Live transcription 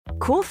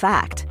Cool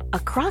fact, a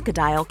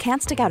crocodile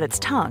can't stick out its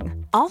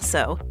tongue.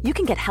 Also, you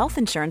can get health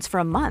insurance for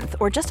a month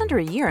or just under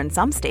a year in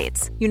some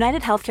states.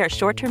 United Healthcare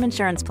short-term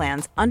insurance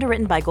plans,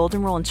 underwritten by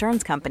Golden Rule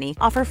Insurance Company,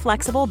 offer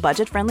flexible,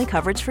 budget-friendly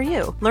coverage for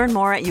you. Learn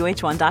more at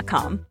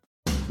uh1.com.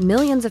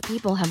 Millions of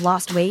people have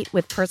lost weight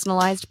with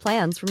personalized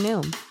plans from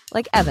Noom.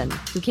 Like Evan,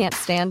 who can't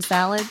stand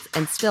salads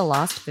and still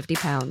lost 50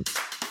 pounds.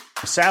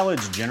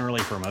 Salads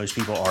generally for most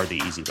people are the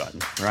easy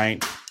button,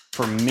 right?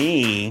 For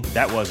me,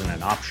 that wasn't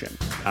an option.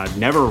 I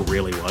never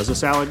really was a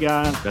salad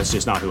guy. That's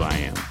just not who I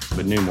am.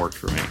 But Noom worked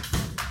for me.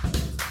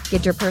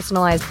 Get your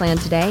personalized plan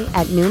today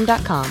at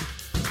Noom.com.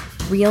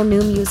 Real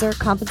Noom user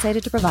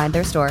compensated to provide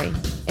their story.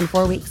 In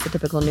 4 weeks, the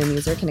typical Noom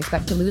user can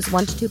expect to lose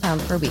 1 to 2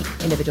 pounds per week.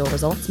 Individual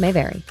results may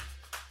vary.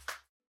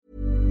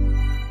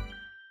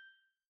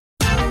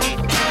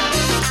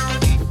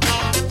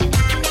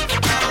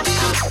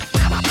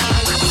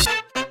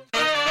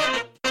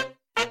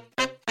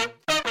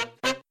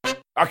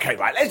 Okay,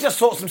 right, let's just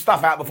sort some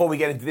stuff out before we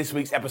get into this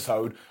week's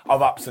episode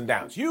of Ups and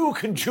Downs. You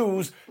can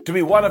choose to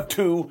be one of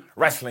two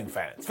wrestling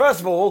fans. First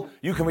of all,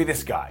 you can be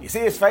this guy. You see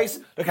his face?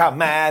 Look how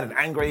mad and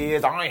angry he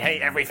is. I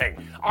hate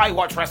everything. I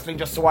watch wrestling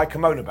just so I can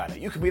moan about it.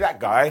 You can be that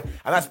guy,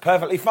 and that's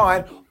perfectly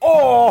fine.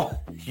 Or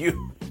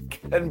you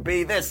can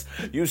be this.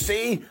 You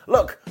see?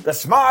 Look, the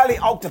smiley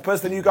octopus,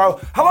 then you go,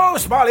 hello,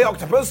 smiley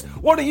octopus,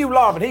 what do you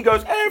love? And he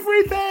goes,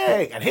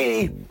 everything. And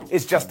he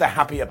is just a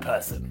happier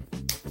person.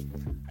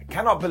 I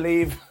cannot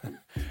believe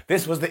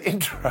this was the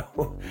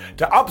intro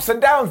to Ups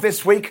and Downs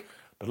this week.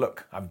 But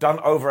look, I've done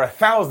over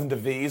 1,000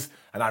 of these,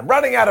 and I'm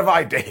running out of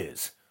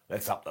ideas.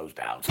 Let's up those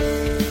downs.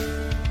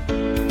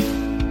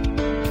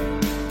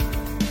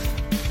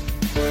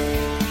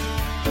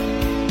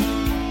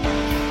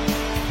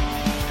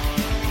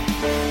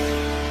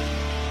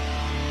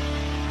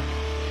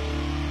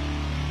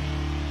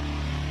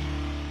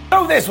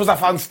 So this was a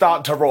fun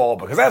start to Raw,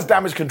 because as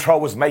Damage Control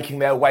was making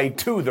their way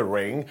to the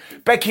ring,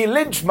 Becky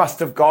Lynch must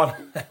have gone,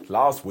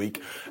 last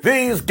week,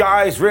 these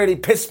guys really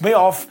pissed me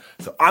off,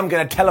 so I'm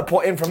going to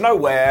teleport in from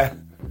nowhere,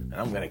 and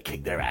I'm going to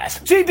kick their ass.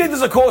 She did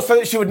this, of course, so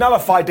that she would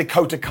nullify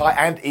Dakota Kai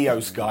and Io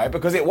Sky,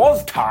 because it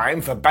was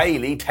time for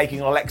Bayley taking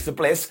Alexa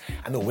Bliss,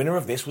 and the winner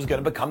of this was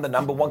going to become the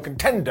 #1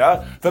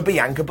 contender for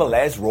Bianca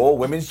Belair's Raw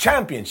Women's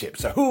Championship.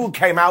 So who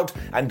came out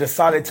and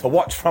decided to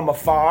watch from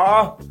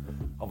afar?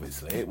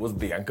 Obviously, it was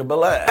Bianca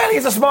Belair.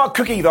 Bayley's a smart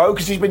cookie, though,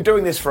 because she's been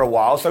doing this for a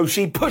while, so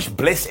she pushed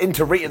Bliss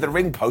into Rita the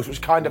ring post,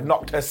 which kind of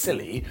knocked her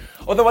silly.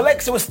 Although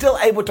Alexa was still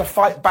able to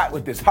fight back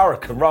with this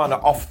Hurricane Rana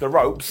off the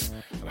ropes.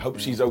 I hope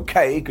she's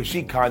okay, because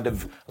she kind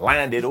of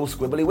landed all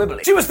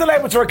squibbly-wibbly. She was still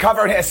able to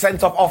recover and hit a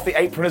sent-off off the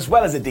apron as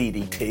well as a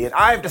DDT, and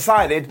I've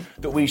decided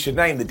that we should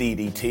name the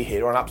DDT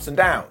here on Ups and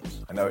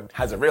Downs. I know it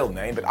has a real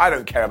name, but I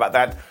don't care about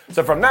that.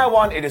 So from now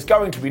on, it is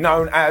going to be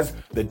known as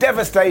the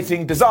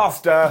Devastating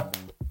Disaster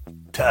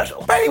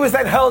Turtle. Bayley was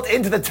then hurled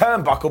into the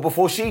turnbuckle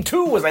before she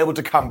too was able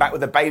to come back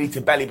with a Bayley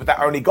to belly, but that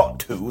only got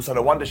 2, so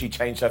no wonder she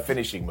changed her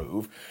finishing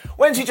move,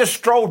 when she just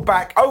strolled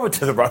back over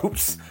to the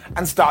ropes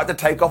and started to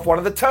take off one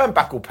of the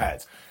turnbuckle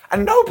pads.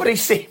 And nobody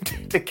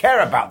seemed to care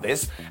about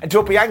this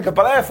until Bianca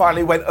Belair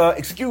finally went,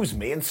 excuse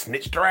me, and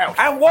snitched her out.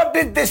 And what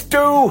did this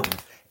do?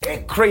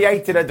 It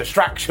created a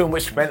distraction,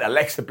 which meant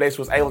Alexa Bliss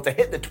was able to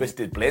hit the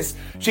Twisted Bliss.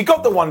 She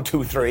got the 1,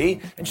 2, 3,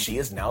 and she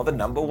is now the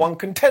 #1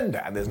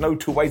 contender. And there's no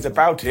two ways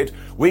about it.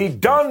 We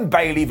done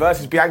Bayley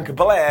versus Bianca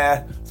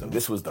Belair, so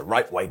this was the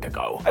right way to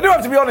go. I do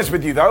have to be honest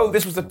with you, though,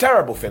 this was a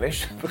terrible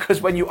finish, because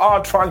when you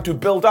are trying to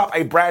build up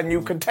a brand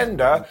new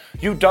contender,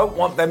 you don't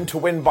want them to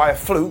win by a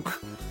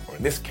fluke, or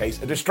in this case,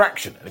 a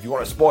distraction. And if you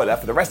want a spoiler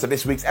for the rest of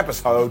this week's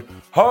episode,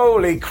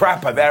 holy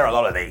crap, are there a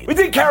lot of these. We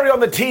did carry on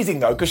the teasing,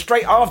 though, because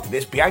straight after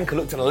this, Bianca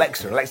looked at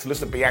Alexa, and Alexa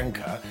looked at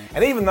Bianca,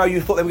 and even though you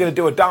thought they were going to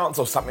do a dance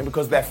or something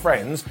because they're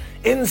friends,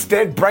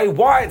 instead Bray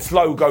Wyatt's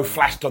logo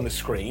flashed on the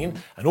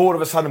screen, and all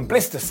of a sudden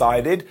Bliss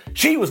decided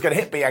she was going to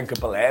hit Bianca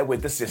Belair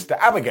with the sister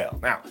Abigail.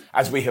 Now,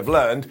 as we have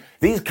learned,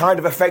 these kind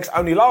of effects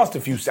only last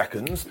a few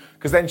seconds,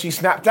 because then she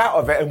snapped out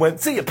of it and went,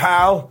 see you,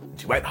 pal, and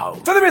she went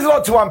home. So there is a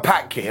lot to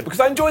unpack here, because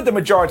I enjoyed the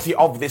majority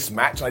of this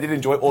match, and I did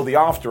enjoy all the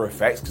after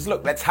effects, because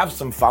look, let's have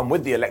some fun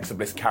with the Alexa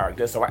Bliss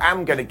character, so I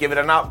am going to give it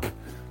an up.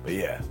 But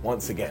yeah,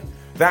 once again,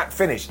 that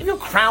finish. If you're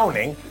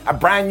crowning a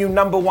brand new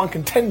 #1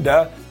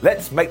 contender,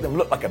 let's make them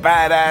look like a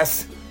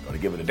badass. Gotta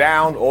give it a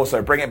down.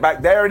 Also bring it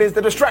back. There it is,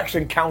 the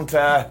distraction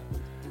counter.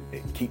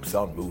 It keeps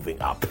on moving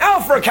up.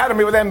 Alpha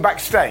Academy were then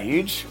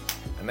backstage,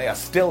 and they are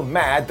still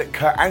mad that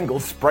Kurt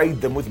Angle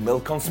sprayed them with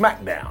milk on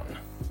SmackDown.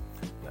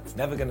 It's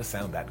never going to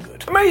sound that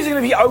good.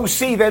 Amazingly, the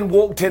OC then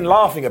walked in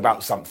laughing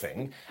about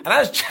something, and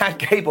as Chad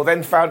Gable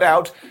then found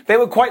out, they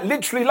were quite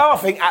literally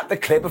laughing at the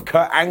clip of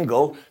Kurt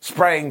Angle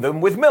spraying them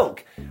with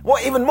milk.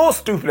 What even more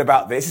stupid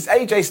about this is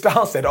AJ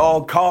Styles said,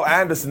 Carl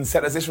Anderson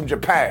sent us this from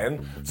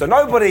Japan, so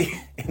nobody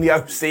in the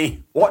OC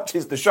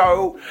watches the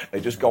show,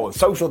 they just go on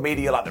social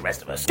media like the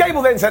rest of us.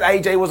 Gable then said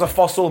AJ was a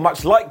fossil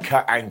much like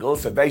Kurt Angle,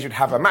 so they should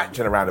have a match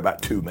in around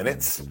about 2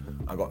 minutes.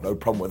 I got no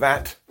problem with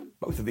that.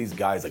 Both of these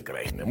guys are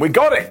great. And we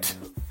got it!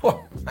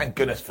 Thank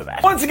goodness for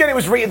that. Once again, it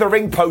was Rita the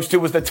Ring Post who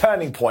was the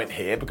turning point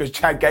here because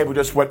Chad Gable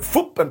just went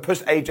foop and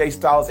pushed AJ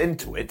Styles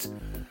into it.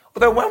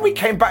 Although when we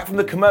came back from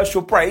the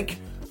commercial break,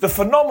 the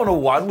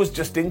phenomenal one was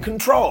just in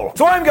control.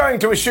 So I'm going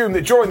to assume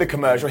that during the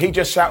commercial, he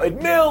just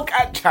shouted milk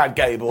at Chad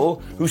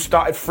Gable, who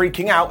started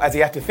freaking out as he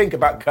had to think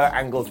about Kurt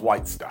Angle's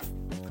white stuff.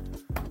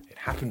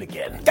 Happened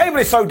again. Gable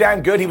is so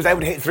damn good, he was able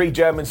to hit 3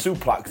 German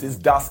suplexes.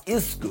 Das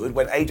ist good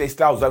when AJ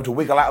Styles was able to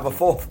wiggle out of a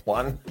 4th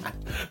one.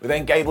 But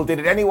then Gable did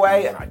it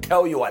anyway, and I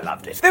tell you, I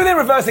loved it. They were then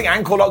reversing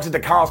ankle locks into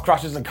calf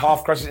crushes and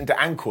calf crushes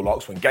into ankle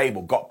locks when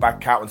Gable got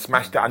back out and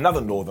smashed out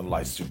another Northern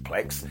Lights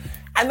suplex.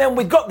 And then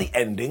we got the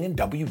ending, and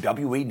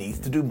WWE needs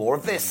to do more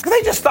of this. Because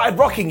they just started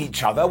rocking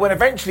each other when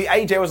eventually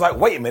AJ was like,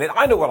 wait a minute,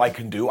 I know what I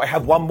can do. I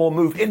have one more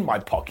move in my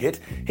pocket.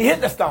 He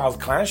hit the Styles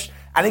Clash,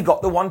 and he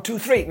got the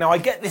 1-2-3. Now, I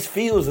get this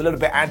feels a little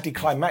bit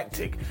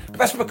anticlimactic, but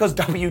that's because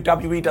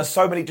WWE does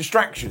so many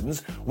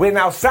distractions, we're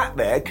now sat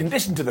there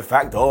conditioned to the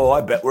fact, oh,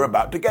 I bet we're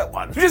about to get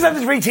one. We just have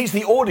to reteach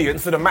the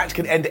audience that a match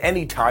can end at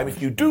any time if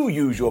you do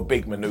use your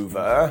big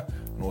maneuver.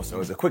 And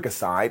also, as a quick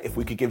aside, if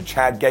we could give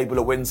Chad Gable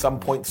a win some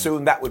point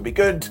soon, that would be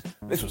good.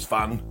 This was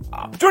fun.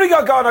 Johnny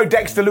Gargano,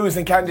 Dexter Lumis,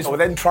 and Candice were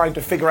then trying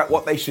to figure out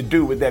what they should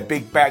do with their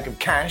big bag of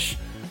cash,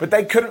 but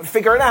they couldn't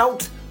figure it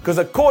out, because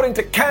according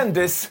to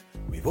Candice,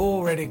 we've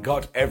already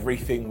got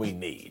everything we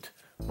need.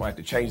 I had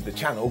to change the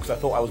channel because I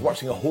thought I was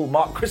watching a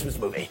Hallmark Christmas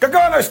movie.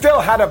 Gargano still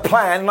had a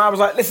plan, and I was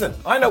like, listen,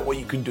 I know what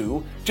you can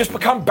do. Just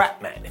become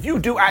Batman. If you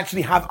do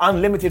actually have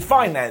unlimited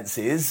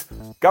finances,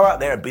 go out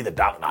there and be the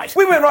Dark Knight.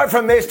 We went right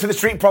from this to the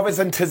Street Profits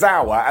and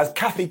Tozawa, as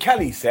Kathy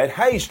Kelly said,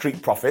 hey,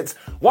 Street Profits,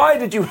 why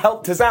did you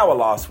help Tozawa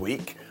last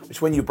week?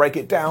 Which, when you break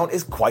it down,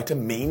 is quite a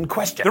mean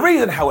question. The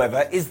reason,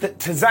 however, is that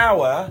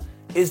Tozawa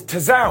is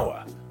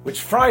Tozawa,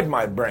 which fried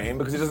my brain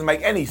because it doesn't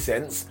make any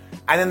sense.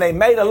 And then they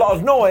made a lot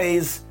of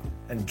noise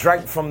and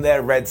drank from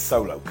their red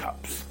Solo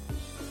cups.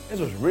 This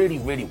was really,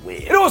 really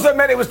weird. It also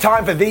meant it was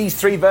time for these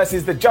 3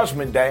 versus the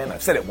Judgment Day, and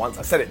I've said it once,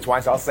 I've said it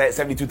twice, I'll say it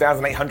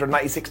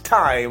 72,896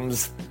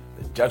 times.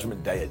 The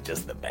Judgment Day are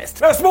just the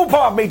best. Now, a small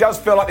part of me does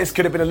feel like this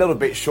could have been a little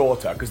bit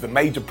shorter, because the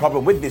major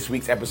problem with this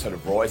week's episode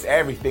of Raw is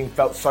everything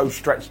felt so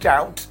stretched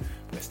out.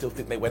 I still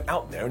think they went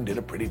out there and did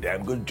a pretty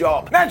damn good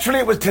job. Naturally,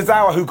 it was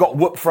Tozawa who got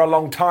whooped for a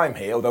long time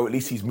here, although at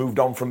least he's moved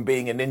on from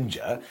being a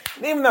ninja.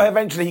 And even though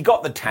eventually he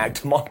got the tag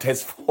to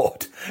Montez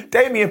Ford,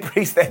 Damian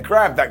Priest then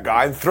grabbed that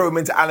guy and threw him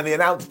into Alan the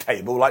announce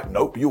table like,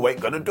 nope, you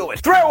ain't gonna do it.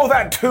 Throughout all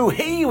that too,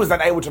 he was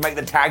then able to make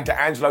the tag to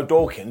Angelo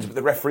Dawkins, but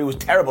the referee was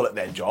terrible at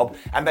their job,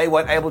 and they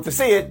weren't able to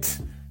see it.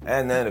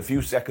 And then a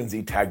few seconds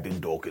he tagged in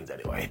Dawkins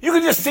anyway. You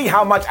can just see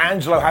how much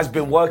Angelo has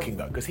been working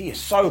though, because he is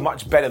so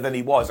much better than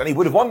he was, and he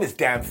would have won this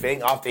damn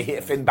thing after he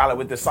hit Finn Balor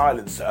with the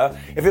silencer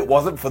if it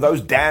wasn't for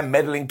those damn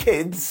meddling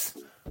kids.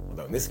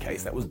 Although in this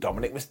case, that was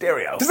Dominic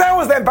Mysterio. Tozawa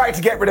was then back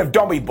to get rid of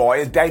Dommy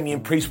Boy as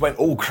Damian Priest went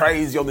all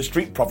crazy on the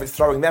Street Profits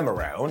throwing them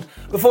around,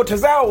 before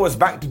Tozawa was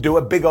back to do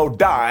a big old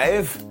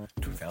dive.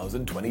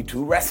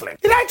 2022 wrestling.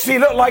 It actually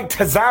looked like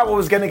Tozawa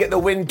was going to get the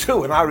win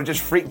too, and I would have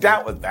just freaked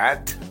out with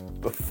that.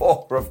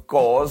 Before, of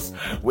course,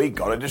 we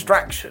got a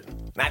distraction.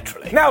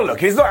 Naturally. Now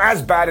look, it's not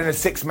as bad in a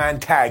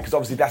 6-man tag, because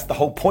obviously that's the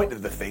whole point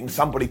of the thing.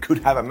 Somebody could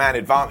have a man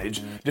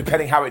advantage,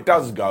 depending how it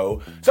does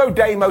go. So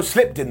Damo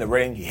slipped in the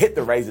ring, he hit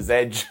the razor's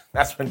edge.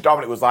 That's when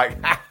Dominic was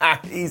like, ha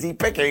ha, easy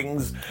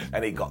pickings,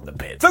 and he got the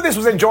pin. So this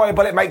was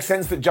enjoyable. It makes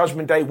sense that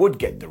Judgment Day would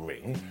get the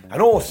ring.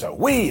 And also,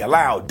 we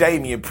allowed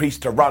Damian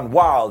Priest to run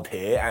wild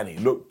here, and he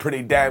looked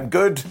pretty damn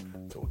good.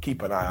 So we'll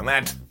keep an eye on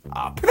that.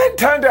 It then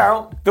turned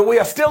out that we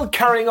are still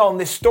carrying on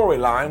this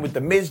storyline with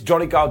The Miz,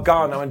 Johnny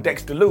Gargano, and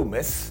Dexter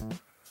Lumis.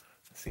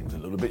 Seems a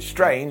little bit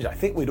strange. I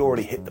think we'd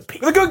already hit the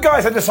peak. The good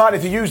guys had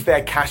decided to use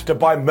their cash to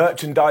buy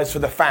merchandise for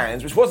the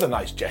fans, which was a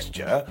nice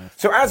gesture.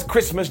 So as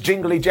Christmas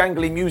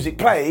jingly-jangly music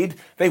played,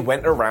 they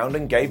went around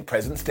and gave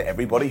presents to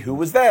everybody who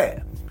was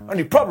there.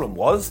 Only problem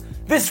was,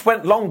 this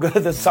went longer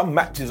than some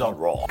matches on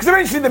Raw. Because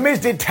eventually The Miz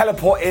did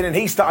teleport in and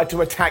he started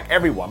to attack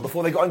everyone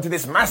before they got into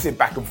this massive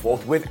back and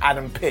forth with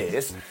Adam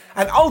Pearce.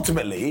 And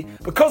ultimately,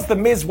 because The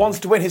Miz wants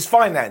to win his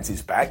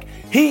finances back,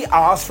 he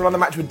asked for another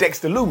match with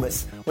Dexter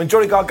Lumis when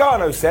Johnny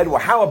Gargano said, well,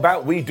 how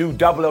about we do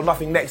Double or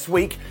Nothing next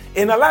week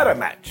in a ladder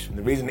match? And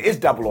the reason it is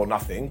Double or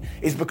Nothing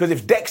is because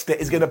if Dexter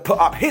is going to put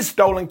up his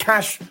stolen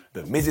cash,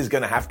 The Miz is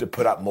going to have to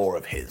put up more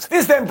of his.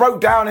 This then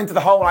broke down into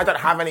the whole, I don't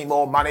have any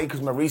more money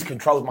because Maurice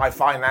controls my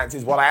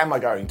finances, what am I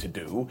going to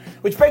do?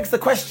 Which begs the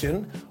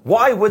question,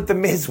 why would The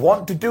Miz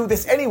want to do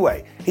this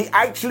anyway? He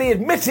actually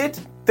admitted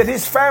that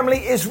his family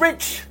is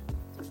rich,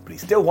 but he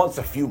still wants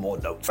a few more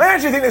notes. I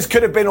actually think this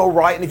could have been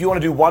alright, and if you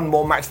want to do one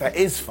more match, that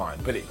is fine,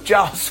 but it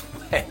just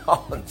went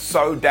on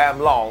so damn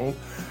long.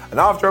 And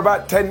after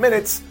about 10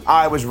 minutes,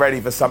 I was ready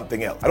for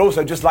something else. I'd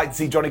also just like to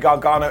see Johnny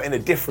Gargano in a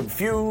different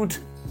feud.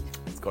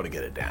 It's got to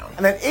get it down.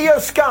 And then Io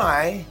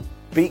Sky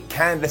beat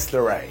Candice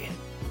LeRae.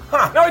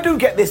 Now, I do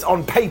get this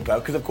on paper,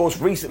 because of course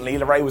recently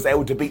LeRae was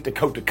able to beat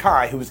Dakota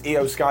Kai, who was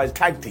Io Sky's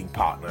tag team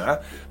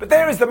partner. But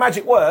there is the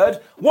magic word.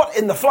 What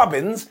in the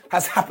flubbins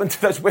has happened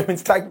to those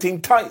women's tag team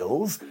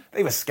titles?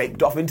 They've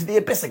escaped off into the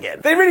abyss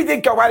again. They really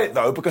did go at it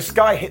though, because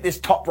Sky hit this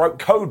top rope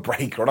code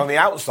breaker, and on the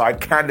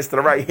outside, Candice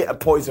LeRae hit a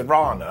Poison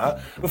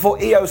Rana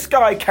before Io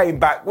Sky came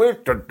back with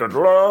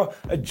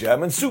a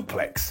German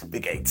suplex.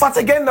 Big 8. But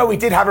again though, we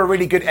did have a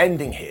really good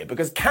ending here,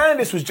 because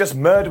Candice was just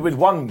murdered with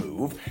one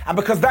move, and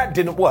because that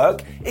didn't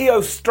work,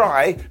 Io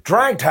Sky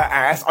dragged her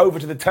ass over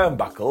to the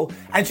turnbuckle,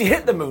 and she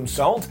hit the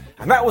moonsault,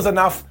 and that was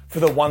enough for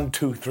the 1,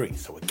 2, 3.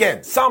 So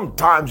again,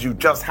 sometimes you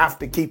just have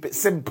to keep it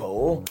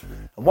simple.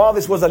 And while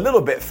this was a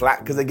little bit flat,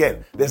 because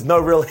again, there's no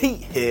real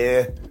heat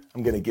here,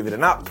 I'm going to give it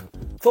an up.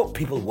 Thought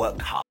people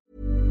worked hard.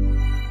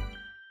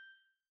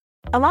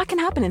 A lot can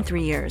happen in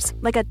 3 years,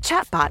 like a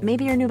chatbot may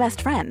be your new best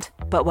friend.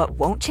 But what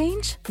won't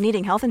change?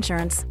 Needing health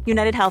insurance.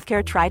 United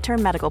Healthcare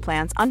Tri-Term Medical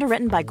Plans,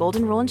 underwritten by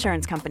Golden Rule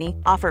Insurance Company,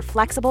 offer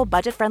flexible,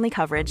 budget-friendly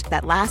coverage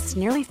that lasts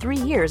nearly 3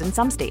 years in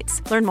some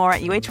states. Learn more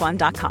at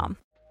uh1.com.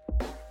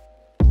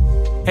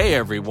 Hey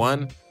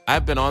everyone,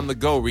 I've been on the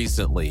go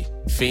recently.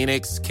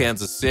 Phoenix,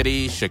 Kansas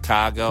City,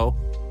 Chicago.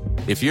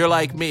 If you're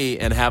like me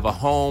and have a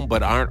home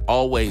but aren't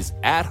always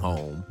at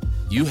home,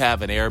 you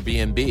have an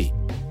Airbnb.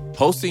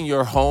 Hosting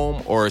your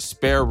home or a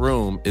spare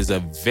room is a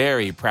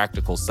very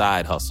practical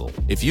side hustle.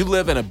 If you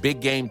live in a big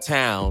game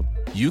town,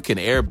 you can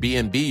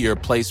Airbnb your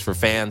place for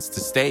fans to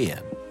stay in.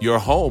 Your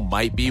home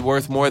might be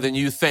worth more than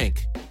you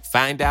think.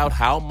 Find out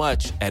how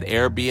much at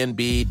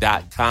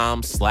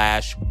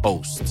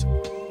airbnb.com/host.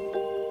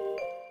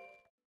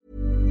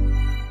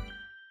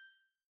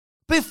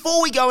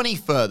 Before we go any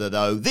further,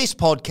 though, this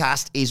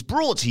podcast is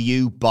brought to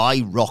you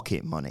by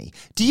Rocket Money.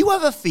 Do you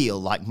ever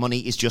feel like money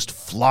is just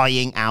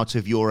flying out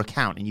of your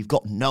account and you've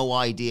got no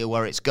idea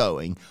where it's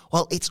going?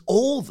 Well, it's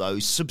all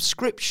those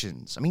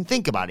subscriptions. I mean,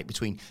 think about it.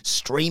 Between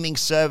streaming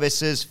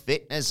services,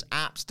 fitness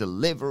apps,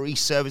 delivery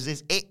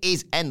services, it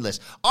is endless.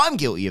 I'm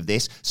guilty of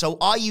this, so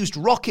I used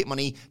Rocket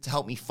Money to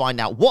help me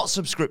find out what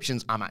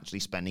subscriptions I'm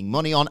actually spending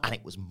money on, and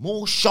it was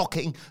more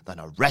shocking than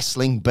a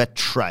wrestling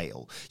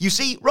betrayal. You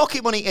see,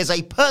 Rocket Money is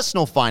a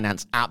personal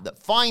finance app that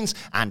finds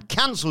and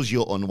cancels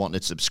your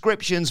unwanted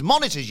subscriptions,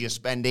 monitors your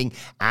spending,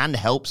 and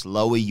helps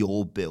lower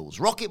your bills.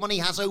 Rocket Money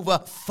has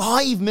over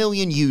 5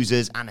 million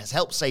users and has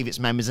helped save its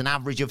members an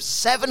average of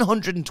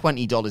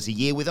 $720 a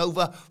year, with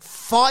over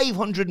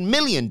 $500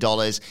 million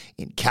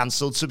in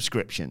cancelled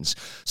subscriptions.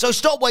 So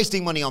stop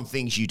wasting money on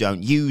things you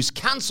don't use.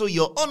 Cancel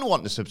your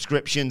unwanted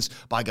subscriptions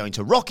by going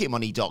to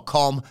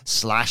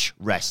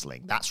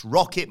rocketmoney.com/wrestling. That's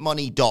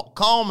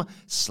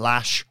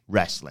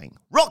rocketmoney.com/wrestling.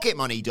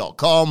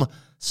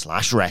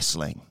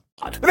 rocketmoney.com/wrestling.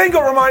 We then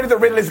got reminded that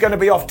Riddle is going to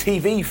be off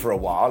TV for a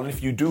while, and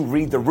if you do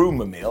read the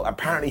rumour mill,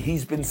 apparently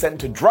he's been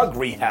sent to drug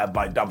rehab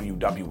by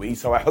WWE,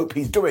 so I hope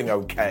he's doing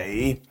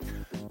okay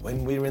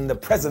when we're in the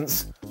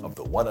presence of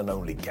the one and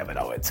only Kevin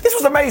Owens. This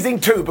was amazing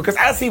too, because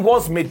as he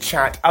was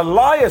mid-chat,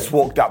 Elias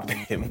walked up to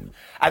him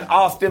and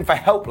asked him for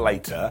help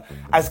later,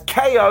 as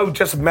KO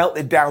just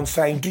melted down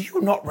saying, "Do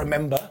you not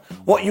remember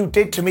what you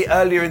did to me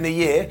earlier in the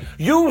year?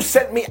 You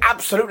sent me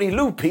absolutely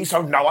loopy,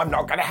 so no, I'm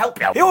not going to help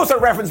you." He also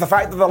referenced the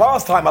fact that the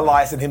last time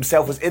Elias and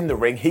himself was in the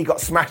ring, he got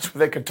smashed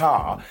with a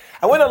guitar.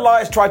 And when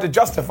Elias tried to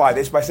justify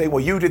this by saying,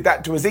 "Well, you did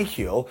that to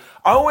Ezekiel,"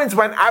 Owens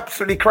went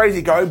absolutely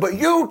crazy going, "But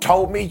you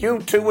told me you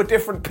two were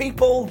different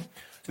people."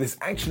 So this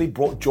actually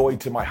brought joy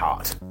to my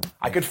heart.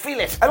 I could feel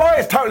it.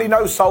 Elias totally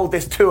no-sold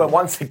this too, and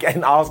once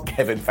again asked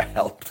Kevin for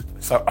help.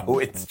 So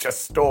Owens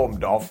just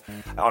stormed off.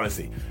 And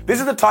honestly, this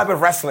is the type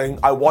of wrestling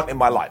I want in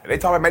my life.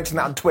 Anytime I mention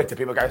that on Twitter,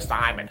 people go,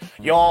 "Simon,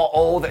 you're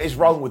all that is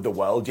wrong with the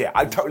world." Yeah,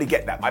 I totally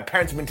get that. My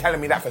parents have been telling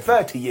me that for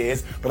 30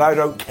 years, but I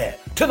don't care.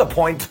 To the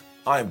point,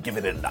 I am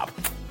giving it up.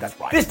 That's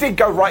right. This did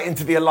go right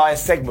into the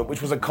Elias segment,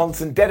 which was a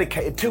constant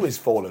dedicated to his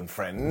fallen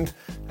friend.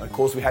 And of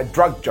course, we had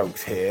drug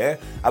jokes here.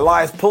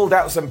 Elias pulled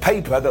out some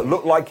paper that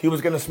looked like he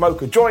was going to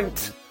smoke a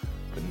joint,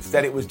 but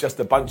instead it was just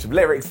a bunch of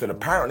lyrics that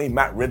apparently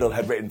Matt Riddle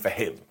had written for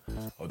him.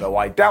 Although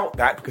I doubt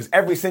that, because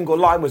every single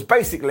line was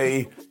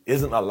basically,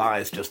 "Isn't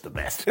Elias just the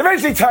best?" It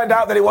eventually turned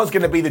out that it was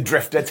going to be the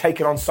Drifter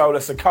taking on Solo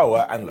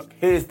Sikoa, and look,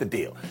 here's the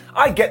deal.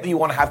 I get that you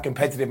want to have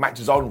competitive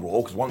matches on Raw,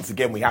 because once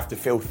again we have to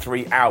fill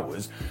 3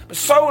 hours, but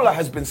Solo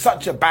has been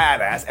such a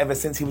badass ever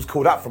since he was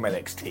called up from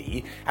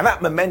NXT, and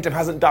that momentum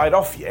hasn't died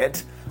off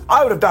yet.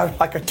 I would have done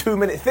like a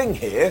 2-minute thing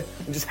here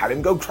and just had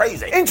him go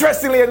crazy.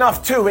 Interestingly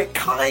enough too, it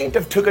kind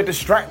of took a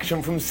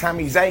distraction from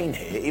Sami Zayn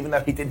here, even though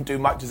he didn't do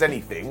much as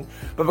anything.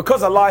 But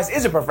because Elias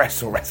is a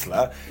professional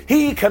wrestler,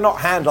 he cannot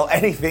handle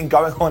anything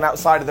going on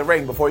outside of the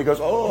ring before he goes,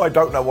 "Oh, I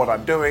don't know what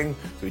I'm doing."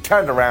 So he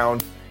turned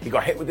around. He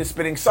got hit with his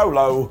spinning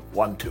solo,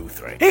 1, 2,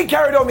 3. He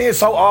carried on the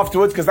assault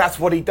afterwards because that's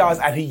what he does,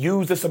 and he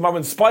used the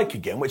Samoan spike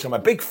again, which I'm a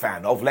big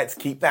fan of. Let's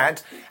keep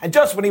that. And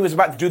just when he was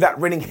about to do that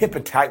running hip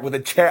attack with a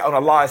chair on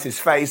Elias's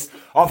face,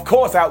 of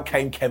course out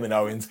came Kevin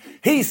Owens.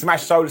 He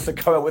smashed Solo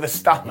Sikoa with a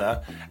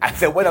stunner, and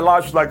then when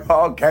Elias was like,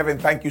 "Oh, Kevin,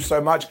 thank you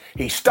so much,"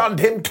 he stunned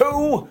him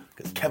too,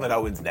 because Kevin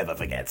Owens never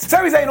forgets.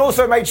 Sami Zayn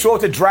also made sure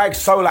to drag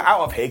Solar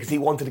out of here because he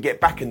wanted to get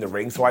back in the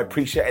ring, so I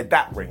appreciated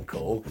that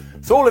wrinkle.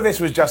 So all of this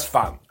was just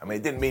fun. I mean,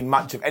 it didn't mean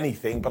much of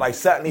anything, but I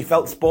certainly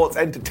felt sports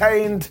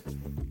entertained.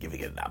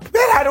 Giving it up.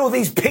 Then had all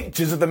these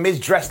pictures of the Miz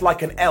dressed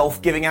like an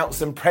elf giving out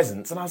some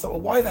presents, and I was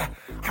like, well,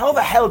 how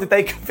the hell did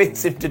they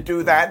convince him to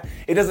do that?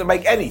 It doesn't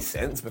make any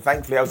sense, but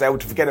thankfully I was able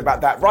to forget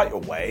about that right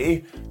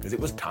away, because it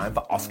was time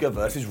for Asuka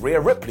versus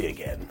Rhea Ripley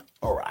again.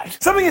 Alright.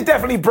 Something is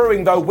definitely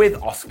brewing though with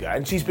Asuka,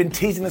 and she's been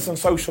teasing us on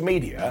social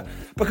media,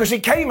 because she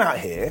came out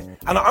here,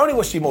 and not only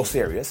was she more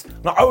serious,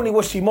 not only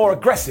was she more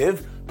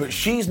aggressive, but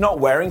she's not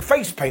wearing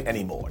face paint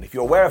anymore. And if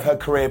you're aware of her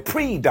career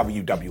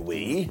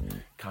pre-WWE,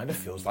 kind of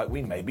feels like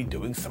we may be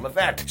doing some of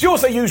that. She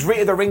also used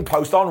Rita the Ring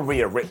post on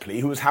Rhea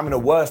Ripley, who was having a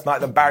worse night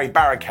than Barry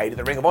Barricade at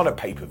the Ring of Honor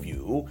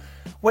pay-per-view,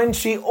 when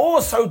she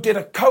also did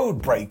a code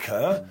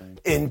breaker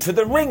into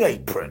the ring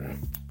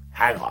apron.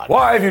 Hang on.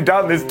 Why have you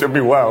done this to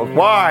me, world?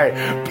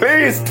 Why?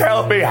 Please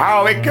tell me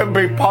how it can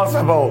be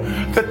possible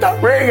that the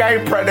ring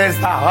apron is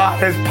the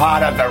hardest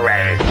part of the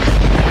ring.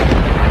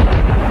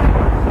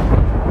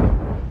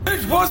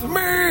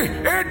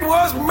 It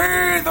was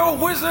me, the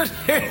wizard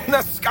in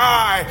the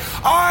sky.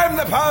 I'm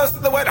the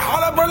person that went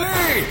hullabaloo,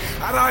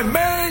 and I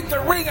made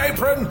the ring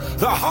apron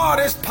the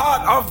hardest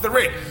part of the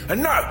ring.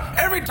 And no,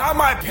 every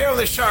time I appear on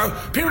the show,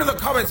 people in the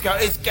comments go,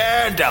 it's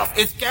Gandalf,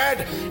 it's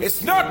Gandalf.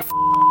 It's not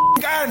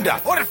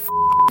Gandalf. What did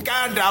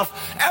Gandalf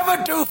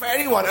ever do for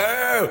anyone?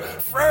 Oh,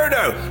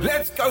 Frodo,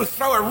 let's go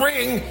throw a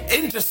ring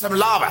into some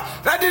lava.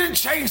 That didn't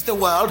change the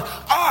world.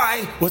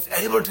 I was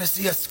able to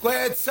see a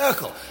squared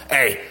circle,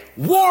 a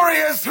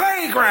warrior's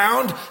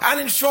playground, and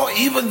in short,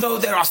 even though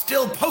there are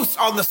still posts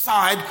on the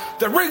side,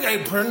 the ring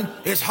apron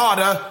is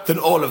harder than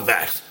all of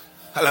that.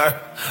 Hello,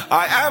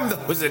 I am the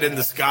wizard in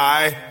the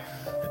sky,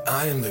 and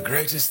I am the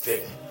greatest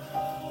thing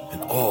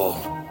in all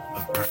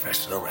of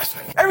professional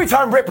wrestling. Every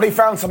time Ripley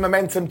found some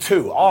momentum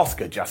too,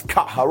 Asuka just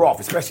cut her off,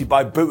 especially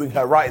by booting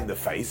her right in the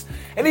face.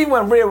 And even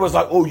when Rhea was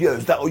like, oh yeah,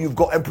 is that all you've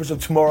got, Empress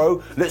of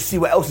Tomorrow? Let's see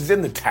what else is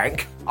in the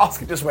tank.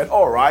 Asuka just went,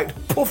 alright,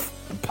 poof,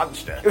 and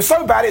punched her. It was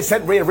so bad it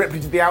sent Rhea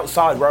Ripley to the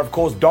outside, where of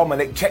course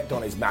Dominic checked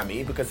on his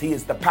mammy because he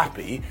is the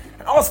pappy.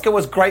 And Asuka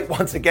was great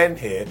once again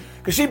here,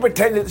 because she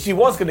pretended that she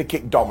was going to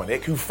kick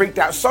Dominic, who freaked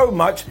out so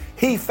much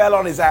he fell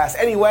on his ass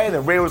anyway, and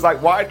then Rhea was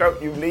like, why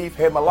don't you leave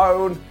him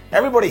alone?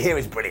 Everybody here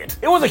is brilliant.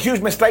 It was a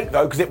huge mistake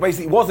though, because it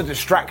basically was a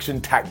distraction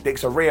tactic,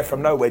 so Rhea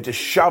from nowhere just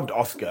shoved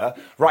Asuka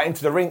right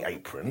into the ring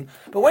apron.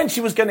 But when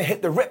she was going to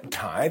hit the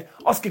riptide,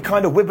 Asuka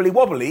kind of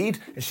wibbly-wobblied,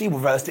 and she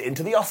reversed it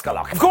into the Asuka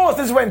lock. Of course,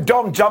 this is when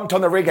Dom jumped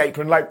on the ring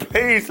apron like,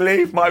 please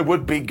leave my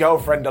would-be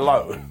girlfriend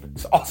alone.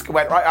 So Asuka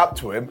went right up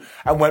to him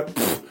and went,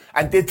 pfft,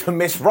 and did the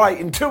miss right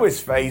into his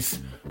face.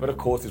 But of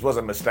course, this was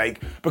a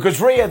mistake, because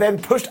Rhea then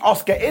pushed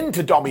Asuka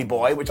into Dommy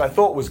Boy, which I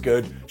thought was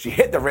good. She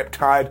hit the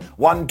riptide,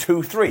 1,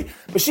 2, 3.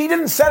 But she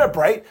didn't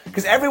celebrate,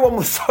 because everyone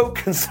was so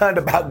concerned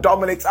about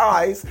Dominic's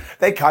eyes,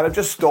 they kind of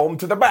just stormed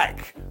to the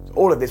back. So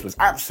all of this was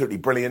absolutely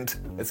brilliant.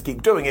 Let's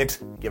keep doing it,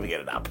 giving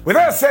it an up. With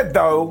that said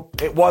though,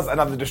 it was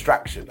another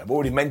distraction. I've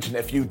already mentioned it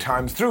a few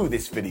times through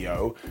this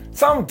video.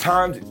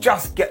 Sometimes it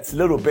just gets a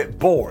little bit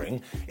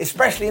boring,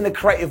 especially in the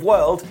creative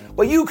world,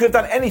 where you could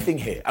have done anything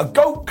here. A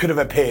goat could have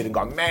appeared and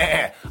gone,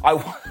 meh.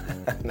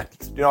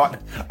 You know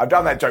what? I've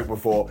done that joke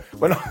before.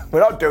 We're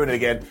not doing it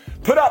again.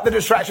 Put up the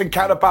distraction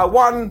counter by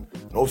 1,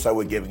 and also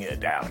we're giving it a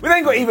down. We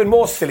then got even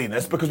more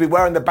silliness because we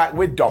were in the back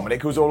with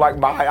Dominic, who was all like,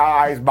 my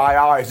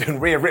eyes,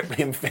 and Rhea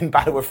Ripley and Finn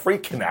Balor were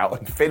freaking out,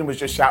 and Finn was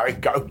just shouting,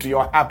 go to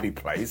your happy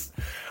place.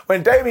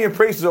 When Damian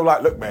Priest was all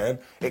like, look man,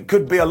 it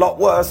could be a lot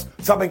worse,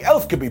 something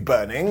else could be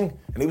burning,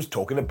 and he was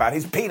talking about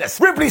his penis.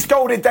 Ripley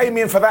scolded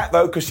Damian for that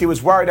though, because she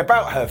was worried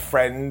about her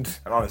friend,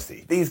 and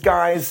honestly, these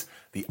guys,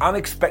 the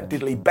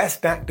unexpectedly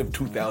best act of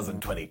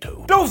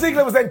 2022. Dolph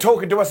Ziggler was then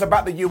talking to us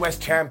about the US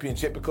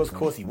Championship because, of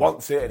course, he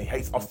wants it and he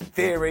hates Austin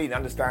Theory and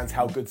understands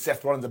how good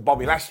Seth Rollins and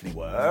Bobby Lashley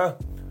were.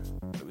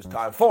 It was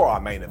time for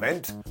our main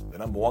event, the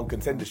 #1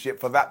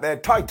 contendership for that there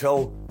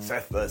title,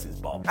 Seth versus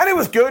Bob. And it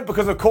was good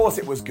because, of course,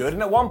 it was good.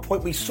 And at one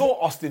point we saw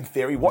Austin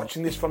Theory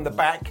watching this from the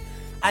back,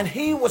 and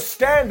he was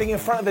standing in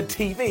front of the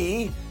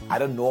TV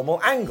at a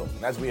normal angle.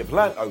 And as we have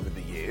learnt over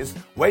the years,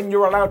 when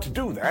you're allowed to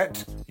do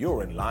that,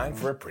 you're in line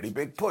for a pretty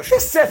big push.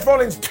 This Seth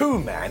Rollins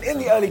 2-man, in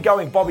the early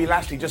going, Bobby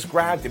Lashley just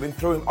grabbed him and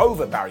threw him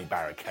over Barry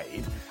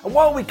Barricade. And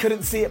while we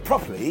couldn't see it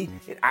properly,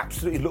 it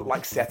absolutely looked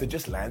like Seth had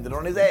just landed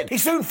on his head. He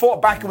soon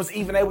fought back and was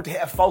even able to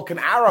hit a Falcon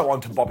Arrow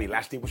onto Bobby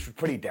Lashley, which was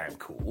pretty damn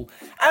cool.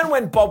 And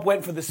when Bob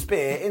went for the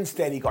spear,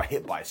 instead he got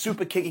hit by a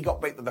super kick, he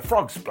got bit with the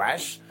frog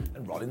splash,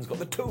 and Rollins got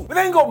the 2. We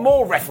then got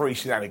more referee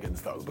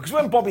shenanigans though, because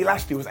when Bobby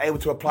Lashley was able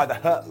to apply the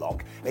hurt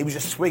lock, and he was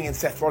just swinging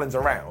Seth Rollins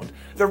around,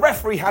 the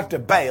referee had to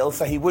bail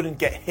so he wouldn't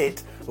get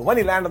hit, but when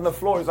he landed on the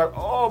floor, he was like,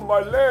 oh, my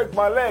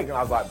leg, and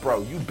I was like,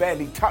 bro, you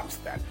barely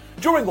touched that.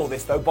 During all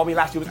this though, Bobby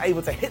Lashley was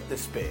able to hit the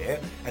spear,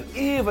 and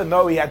even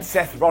though he had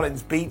Seth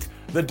Rollins beat,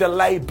 the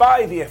delay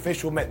by the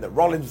official meant that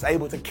Rollins was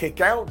able to kick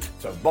out,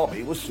 so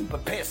Bobby was super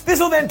pissed. This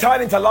all then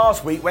tied into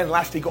last week when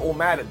Lashley got all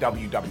mad at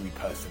WWE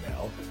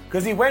personnel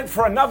because he went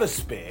for another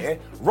spear.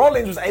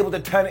 Rollins was able to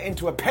turn it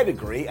into a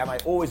pedigree, and I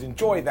always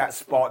enjoyed that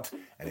spot.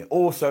 And it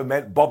also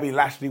meant Bobby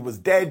Lashley was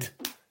dead.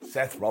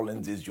 Seth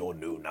Rollins is your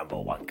new number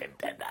one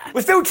contender.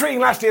 We're still treating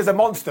Lashley as a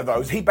monster,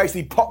 though. He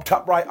basically popped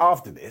up right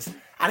after this,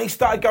 and he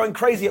started going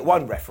crazy at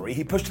one referee.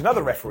 He pushed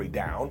another referee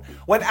down.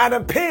 When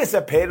Adam Pearce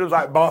appeared, it was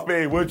like,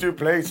 Bobby, would you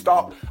please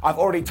stop? I've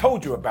already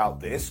told you about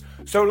this.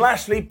 So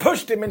Lashley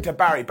pushed him into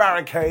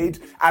Barricade.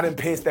 Adam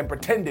Pearce then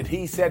pretended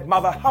he said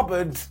Mother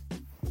Hubbard,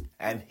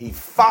 and he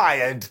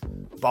fired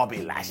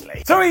Bobby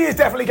Lashley. So he is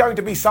definitely going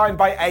to be signed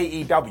by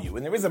AEW,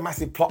 and there is a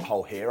massive plot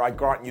hole here, I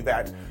grant you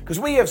that,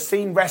 because we have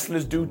seen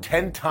wrestlers do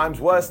 10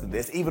 times worse than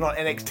this, even on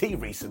NXT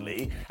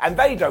recently, and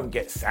they don't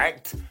get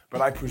sacked,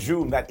 but I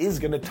presume that is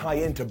going to tie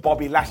into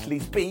Bobby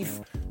Lashley's beef,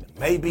 and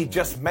maybe,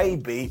 just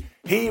maybe,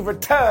 he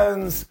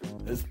returns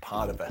as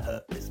part of a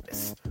Hurt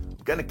Business.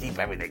 I'm gonna keep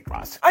everything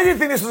crossed. I did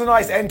think this was a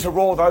nice end to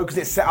Raw, though, because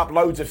it set up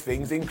loads of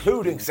things,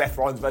 including Seth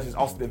Rollins versus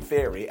Austin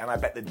Theory, and I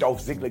bet that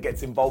Dolph Ziggler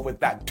gets involved with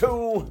that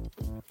too.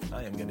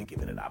 I am going to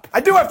give it up. I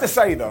do have to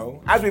say,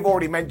 though, as we've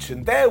already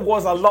mentioned, there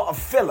was a lot of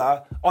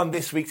filler on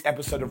this week's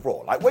episode of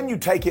Raw. Like, when you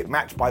take it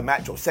match by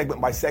match or segment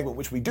by segment,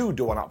 which we do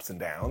on Ups and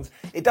Downs,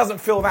 it doesn't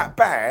feel that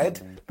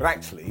bad. But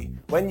actually,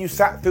 when you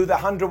sat through the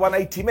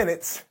 180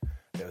 minutes,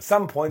 there were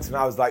some points when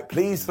I was like,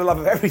 please, for the love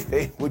of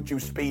everything, would you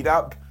speed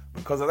up?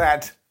 Because of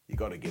that, you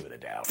got to give it a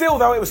down. Still,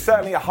 though, it was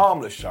certainly a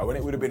harmless show, and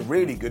it would have been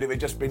really good if it had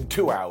just been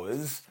 2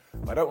 hours.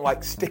 I don't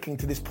like sticking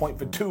to this point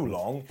for too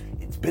long.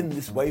 It's been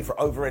this way for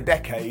over a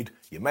decade.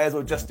 You may as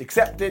well just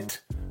accept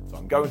it. So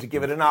I'm going to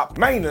give it an up,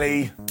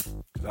 mainly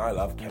because I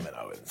love Kevin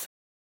Owens.